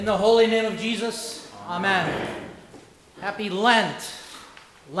In the holy name of Jesus, amen. Happy Lent.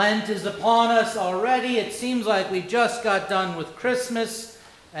 Lent is upon us already. It seems like we just got done with Christmas,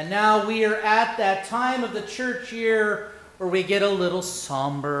 and now we are at that time of the church year where we get a little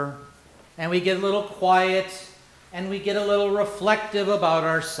somber, and we get a little quiet, and we get a little reflective about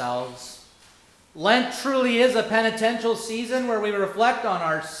ourselves. Lent truly is a penitential season where we reflect on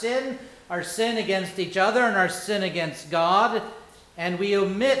our sin against each other, and our sin against God. And we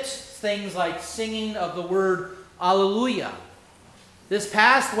omit things like singing of the word Alleluia. This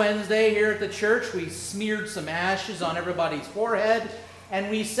past Wednesday here at the church, we smeared some ashes on everybody's forehead, and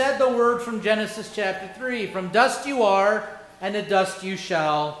we said the word from Genesis chapter 3, "From dust you are, and to dust you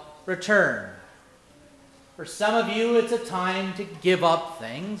shall return." For some of you, it's a time to give up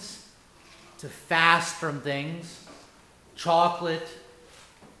things, to fast from things, chocolate,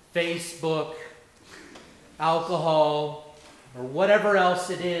 Facebook, alcohol, or whatever else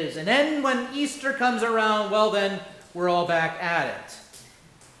it is. And then when Easter comes around, well then, we're all back at it.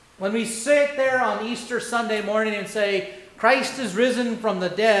 When we sit there on Easter Sunday morning and say, Christ is risen from the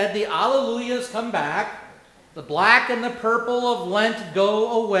dead, the Alleluias come back, the black and the purple of Lent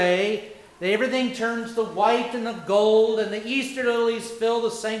go away, everything turns to white and the gold, and the Easter lilies fill the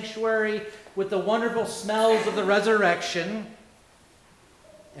sanctuary with the wonderful smells of the resurrection,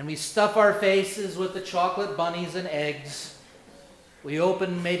 and we stuff our faces with the chocolate bunnies and eggs. We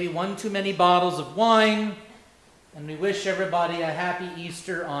open maybe one too many bottles of wine, and we wish everybody a happy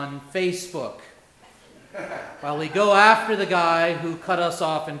Easter on Facebook, while we go after the guy who cut us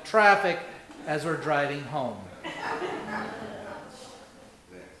off in traffic as we're driving home.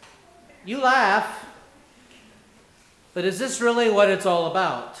 You laugh, but is this really what it's all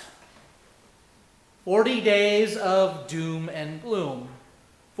about? 40 days of doom and gloom.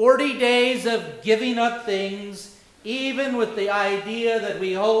 40 days of giving up things, even with the idea that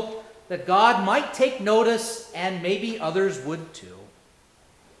we hope that God might take notice and maybe others would too.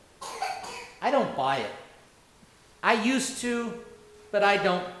 I don't buy it. I used to, but I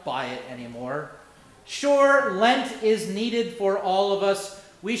don't buy it anymore. Sure, Lent is needed for all of us.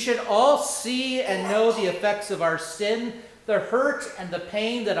 We should all see and know the effects of our sin, the hurt and the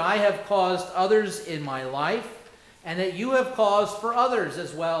pain that I have caused others in my life, and that you have caused for others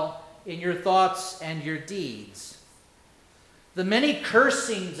as well in your thoughts and your deeds. The many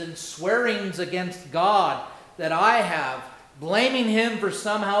cursings and swearings against God that I have, blaming Him for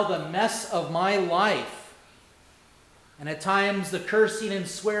somehow the mess of my life. And at times the cursing and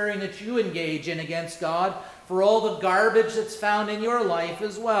swearing that you engage in against God for all the garbage that's found in your life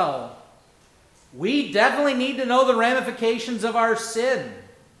as well. We definitely need to know the ramifications of our sin.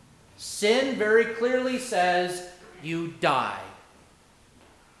 Sin very clearly says you die.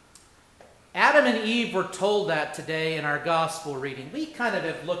 Adam and Eve were told that today in our gospel reading. We kind of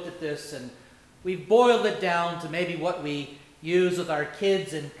have looked at this and we've boiled it down to maybe what we use with our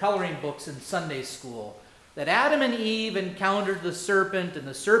kids in coloring books in Sunday school. That Adam and Eve encountered the serpent, and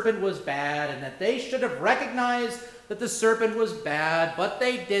the serpent was bad, and that they should have recognized that the serpent was bad, but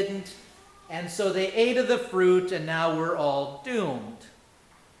they didn't, and so they ate of the fruit, and now we're all doomed.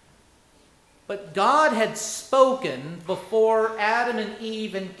 But God had spoken before Adam and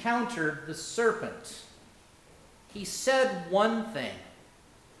Eve encountered the serpent. He said one thing: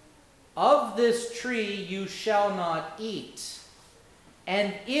 "Of this tree you shall not eat.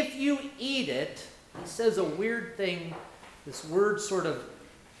 And if you eat it," he says a weird thing, this word sort of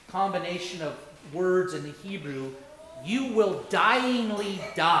combination of words in the Hebrew, "you will dyingly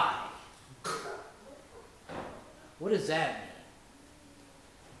die." What does that mean?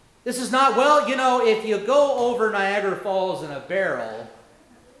 This is not, well, if you go over Niagara Falls in a barrel,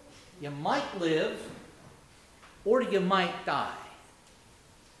 you might live or you might die.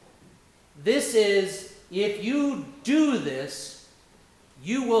 This is, if you do this,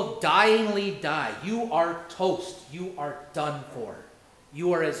 you will dyingly die. You are toast. You are done for.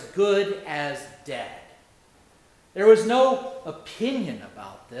 You are as good as dead. There was no opinion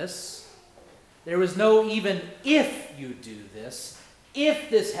about this. There was no even if you do this. If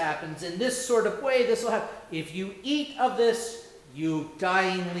this happens in this sort of way, this will happen. If you eat of this, you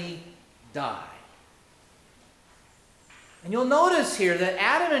dyingly die. And you'll notice here that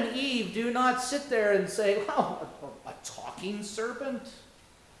Adam and Eve do not sit there and say, well, a talking serpent?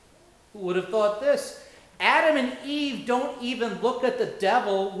 Who would have thought this? Adam and Eve don't even look at the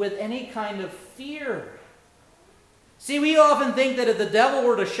devil with any kind of fear. See, we often think that if the devil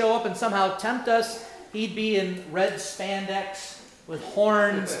were to show up and somehow tempt us, he'd be in red spandex with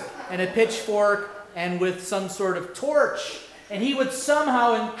horns and a pitchfork and with some sort of torch. And he would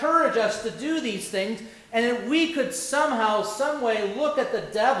somehow encourage us to do these things. And that we could somehow, some way look at the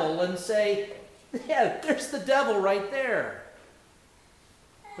devil and say, yeah, there's the devil right there.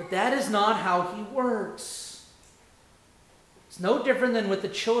 But that is not how he works. It's no different than with the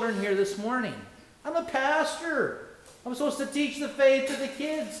children here this morning. I'm a pastor. I'm supposed to teach the faith to the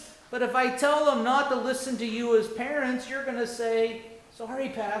kids. But if I tell them not to listen to you as parents, you're going to say, sorry,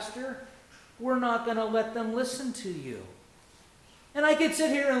 pastor, we're not going to let them listen to you. And I could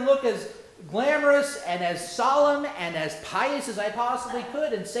sit here and look as glamorous and as solemn and as pious as I possibly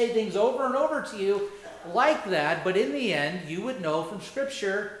could and say things over and over to you like that, but in the end, you would know from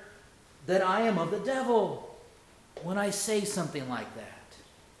Scripture that I am of the devil when I say something like that.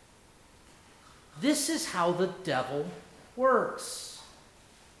 This is how the devil works.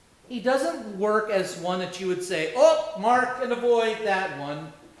 He doesn't work as one that you would say, oh, mark and avoid that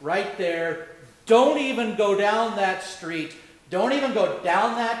one right there. Don't even go down that street. Don't even go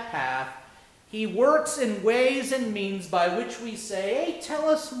down that path. He works in ways and means by which we say, hey, tell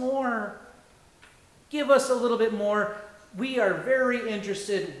us more. Give us a little bit more. We are very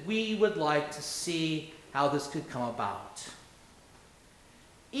interested. We would like to see how this could come about.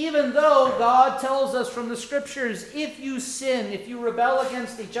 Even though God tells us from the Scriptures, if you sin, if you rebel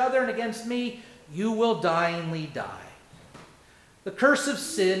against each other and against me, you will dyingly die. The curse of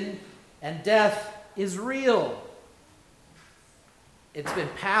sin and death is real. It's been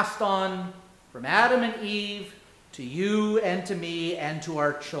passed on from Adam and Eve to you and to me and to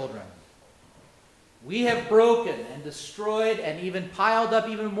our children. We have broken and destroyed and even piled up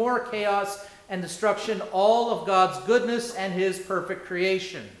even more chaos and destruction, all of God's goodness and his perfect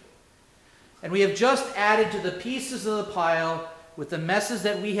creation. And we have just added to the pieces of the pile with the messes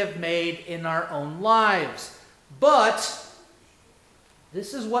that we have made in our own lives. But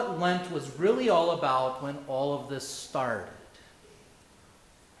this is what Lent was really all about when all of this started.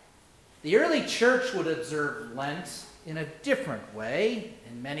 The early church would observe Lent in a different way,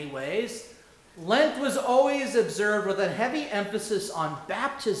 in many ways. Lent was always observed with a heavy emphasis on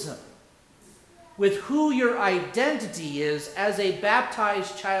baptism, with who your identity is as a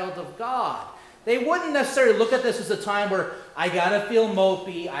baptized child of God. They wouldn't necessarily look at this as a time where I gotta feel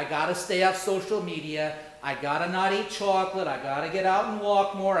mopey, I gotta stay off social media, I gotta not eat chocolate, I gotta get out and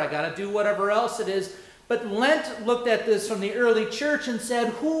walk more, I gotta do whatever else it is. But Lent looked at this from the early church and said,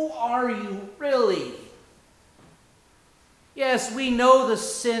 who are you really? Yes, we know the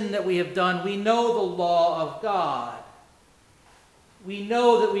sin that we have done. We know the law of God. We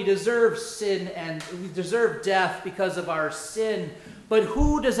know that we deserve sin and we deserve death because of our sin. But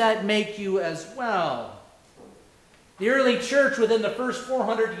who does that make you as well? The early church, within the first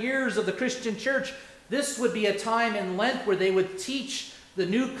 400 years of the Christian church, this would be a time in Lent where they would teach the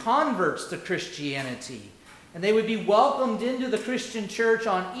new converts to Christianity. And they would be welcomed into the Christian church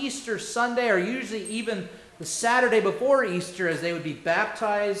on Easter Sunday, or usually even the Saturday before Easter, as they would be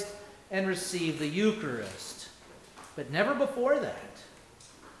baptized and receive the Eucharist. But never before that.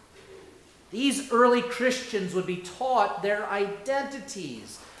 These early Christians would be taught their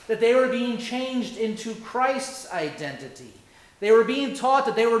identities, that they were being changed into Christ's identity. They were being taught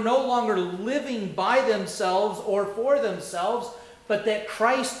that they were no longer living by themselves or for themselves, but that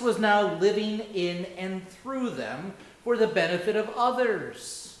Christ was now living in and through them for the benefit of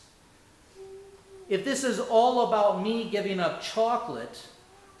others. If this is all about me giving up chocolate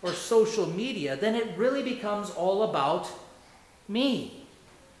or social media, then it really becomes all about me.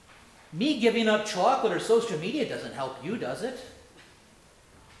 Me giving up chocolate or social media doesn't help you, does it?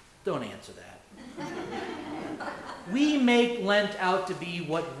 Don't answer that. We make Lent out to be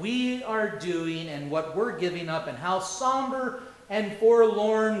what we are doing and what we're giving up and how somber and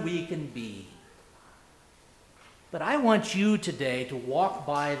forlorn we can be. But I want you today to walk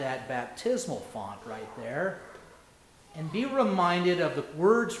by that baptismal font right there and be reminded of the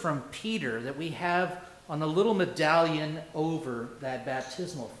words from Peter that we have on the little medallion over that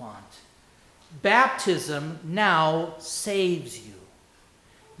baptismal font. Baptism now saves you.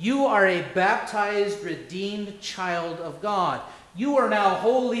 You are a baptized, redeemed child of God. You are now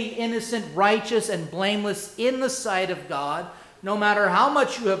holy, innocent, righteous, and blameless in the sight of God, no matter how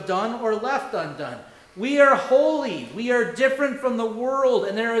much you have done or left undone. We are holy. We are different from the world,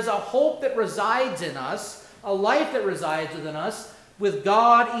 and there is a hope that resides in us, a life that resides within us, with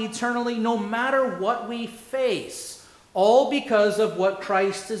God eternally, no matter what we face, all because of what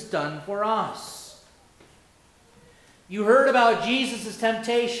Christ has done for us. You heard about Jesus'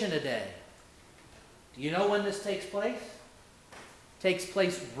 temptation today. Do you know when this takes place? It takes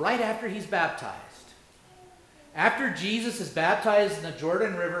place right after he's baptized. After Jesus is baptized in the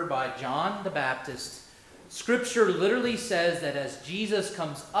Jordan River by John the Baptist, Scripture literally says that as Jesus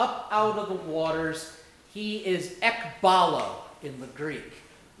comes up out of the waters, He is ekbalo in the Greek,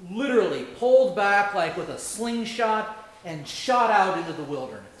 literally pulled back like with a slingshot and shot out into the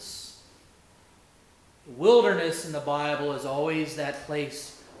wilderness. The wilderness in the Bible is always that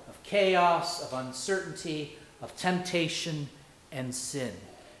place of chaos, of uncertainty, of temptation and sin.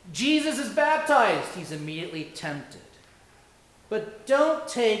 Jesus is baptized. He's immediately tempted. But don't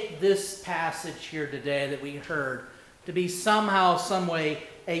take this passage here today that we heard to be somehow, some way,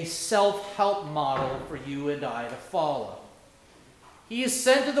 a self-help model for you and I to follow. He is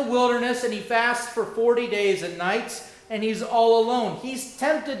sent to the wilderness and he fasts for 40 days and nights, and he's all alone. He's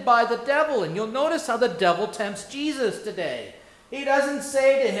tempted by the devil, and you'll notice how the devil tempts Jesus today. He doesn't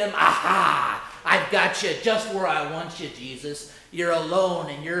say to him, "Aha, I've got you just where I want you, Jesus. You're alone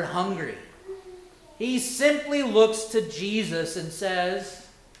and you're hungry." He simply looks to Jesus and says,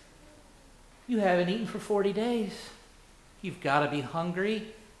 "You haven't eaten for 40 days. You've got to be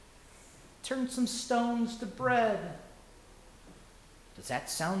hungry. Turn some stones to bread." Does that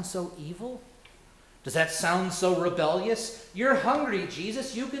sound so evil? Does that sound so rebellious? You're hungry,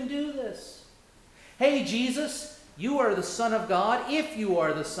 Jesus. You can do this. Hey, Jesus, you are the Son of God. If you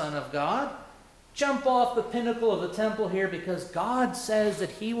are the Son of God, jump off the pinnacle of the temple here, because God says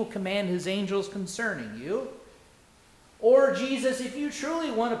that he will command his angels concerning you. Or, Jesus, if you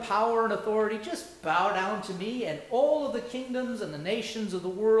truly want a power and authority, just bow down to me, and all of the kingdoms and the nations of the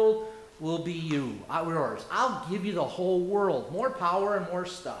world will be yours. I'll give you the whole world, more power and more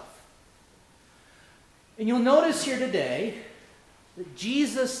stuff. And you'll notice here today that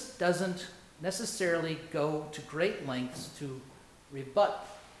Jesus doesn't necessarily go to great lengths to rebut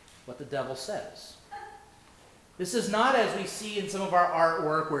what the devil says. This is not as we see in some of our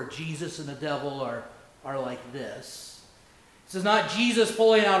artwork where Jesus and the devil are like this. This is not Jesus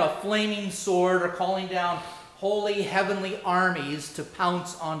pulling out a flaming sword or calling down holy heavenly armies to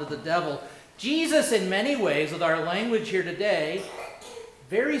pounce onto the devil. Jesus, in many ways, with our language here today,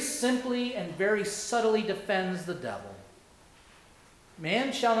 very simply and very subtly defends the devil.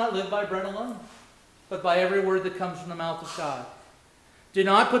 Man shall not live by bread alone, but by every word that comes from the mouth of God. Do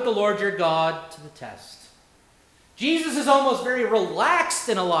not put the Lord your God to the test. Jesus is almost very relaxed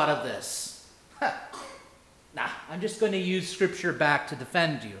in a lot of this. I'm just going to use Scripture back to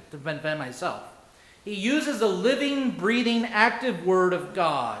defend myself. He uses the living, breathing, active Word of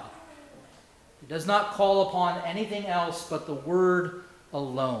God. He does not call upon anything else but the Word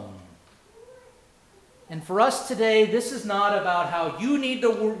alone. And for us today, this is not about how you need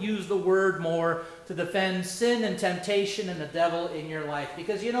to use the Word more to defend sin and temptation and the devil in your life.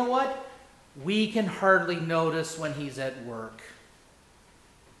 Because you know what? We can hardly notice when he's at work.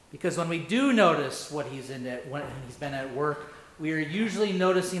 Because when we do notice when he's been at work, we are usually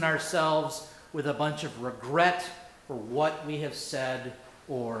noticing ourselves with a bunch of regret for what we have said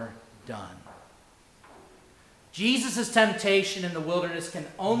or done. Jesus' temptation in the wilderness can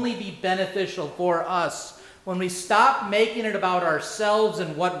only be beneficial for us when we stop making it about ourselves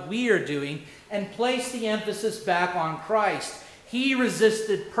and what we are doing and place the emphasis back on Christ. He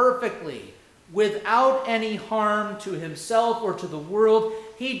resisted perfectly, without any harm to himself or to the world.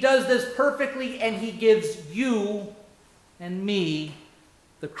 He does this perfectly, and he gives you and me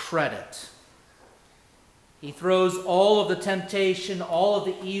the credit. He throws all of the temptation, all of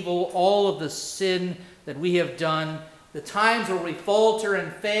the evil, all of the sin that we have done, the times where we falter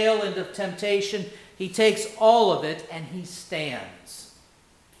and fail into temptation, he takes all of it and he stands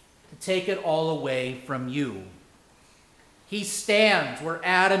to take it all away from you. He stands where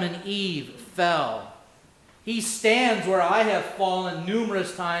Adam and Eve fell. He stands where I have fallen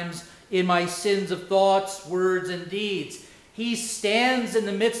numerous times in my sins of thoughts, words, and deeds. He stands in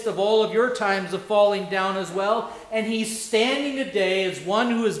the midst of all of your times of falling down as well, and he's standing today as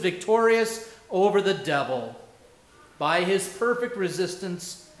one who is victorious over the devil by his perfect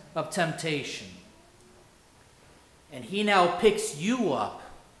resistance of temptation. And he now picks you up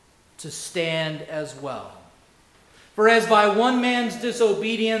to stand as well. For as by one man's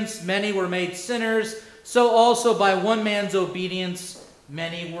disobedience many were made sinners, so also by one man's obedience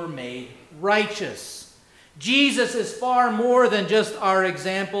many were made righteous. Jesus is far more than just our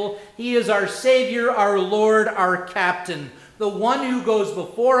example. He is our Savior, our Lord, our Captain, the one who goes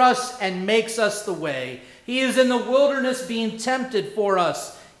before us and makes us the way. He is in the wilderness being tempted for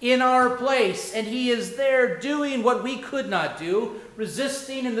us in our place, and he is there doing what we could not do,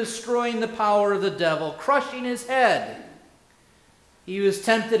 resisting and destroying the power of the devil, crushing his head. He was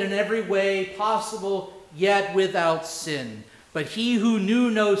tempted in every way possible, yet without sin. But he who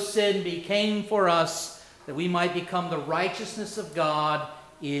knew no sin became for us, that we might become the righteousness of God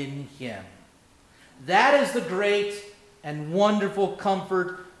in him. That is the great and wonderful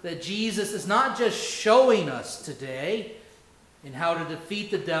comfort that Jesus is not just showing us today in how to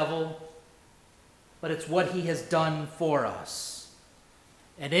defeat the devil, but it's what he has done for us.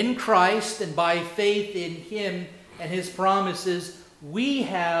 And in Christ and by faith in him and his promises, we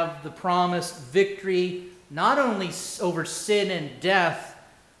have the promised victory not only over sin and death,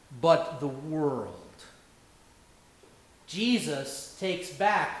 but the world. Jesus takes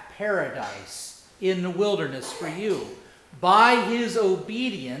back paradise in the wilderness for you. By his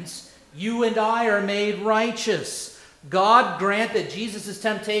obedience, you and I are made righteous. God grant that Jesus'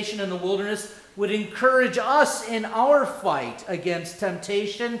 temptation in the wilderness would encourage us in our fight against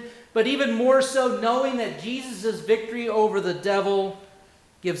temptation, but even more so knowing that Jesus' victory over the devil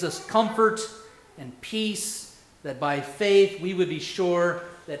gives us comfort and peace, that by faith we would be sure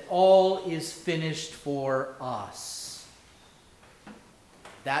that all is finished for us.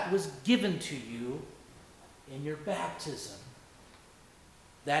 That was given to you in your baptism.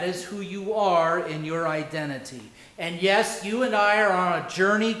 That is who you are in your identity. And yes, you and I are on a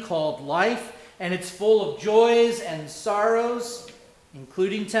journey called life, and it's full of joys and sorrows,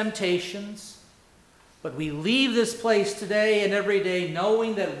 including temptations. But we leave this place today and every day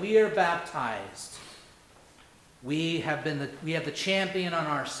knowing that we are baptized. We have the champion on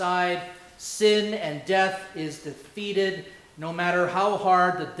our side. Sin and death is defeated. No matter how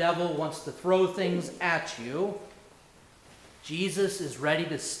hard the devil wants to throw things at you, Jesus is ready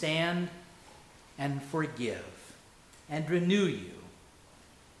to stand and forgive and renew you.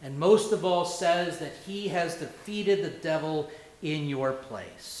 And most of all says that he has defeated the devil in your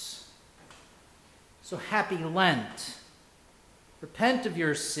place. So happy Lent. Repent of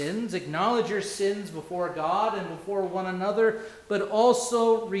your sins, acknowledge your sins before God and before one another, but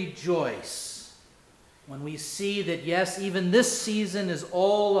also rejoice when we see that, yes, even this season is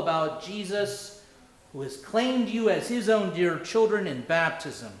all about Jesus, who has claimed you as his own dear children in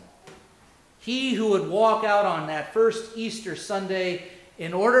baptism. He who would walk out on that first Easter Sunday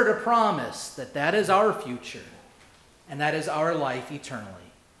in order to promise that that is our future and that is our life eternally.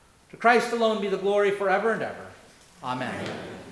 To Christ alone be the glory forever and ever. Amen.